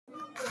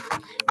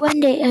One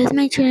day, it was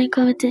my training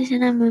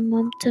competition, and my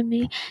mom told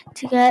me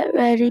to get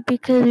ready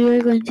because we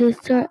were going to the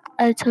store.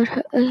 I told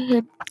her,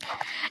 okay.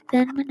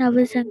 Then, when I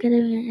was done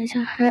getting ready, I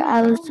told her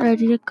I was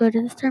ready to go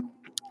to the store.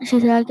 She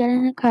said, I'll get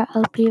in the car,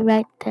 I'll be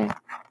right there.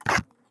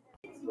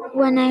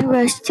 When I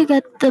rushed to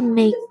get the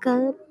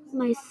makeup,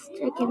 my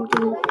sister came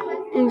to me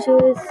and she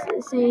was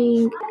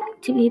saying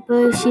to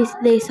people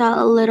they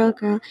saw a little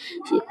girl.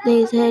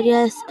 They said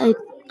yes.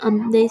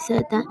 They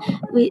said that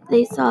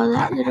they saw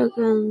that little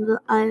girl in the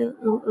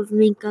aisle of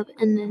makeup,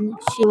 and then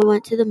she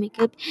went to the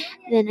makeup.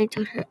 Then I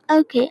told her,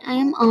 okay, I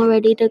am all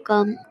ready to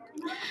go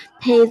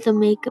pay the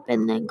makeup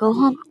and then go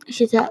home.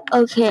 She said,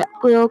 okay,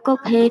 we'll go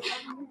pay.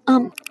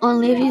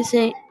 Only if you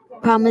say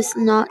promise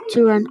not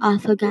to run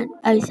off again.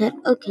 I said,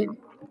 okay.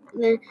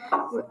 Then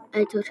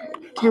I told her,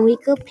 can we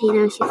go pay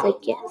now? She's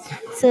like, yes.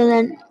 So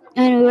then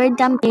when we were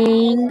done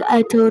paying,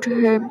 I told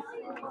her,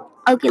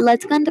 okay,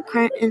 let's go in the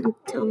car and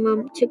tell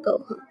mom to go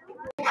home.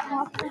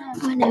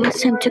 When it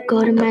was time to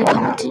go to my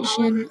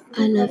competition,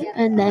 I left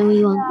and then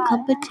we won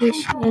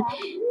competition.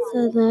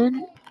 So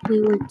then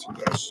we went to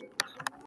the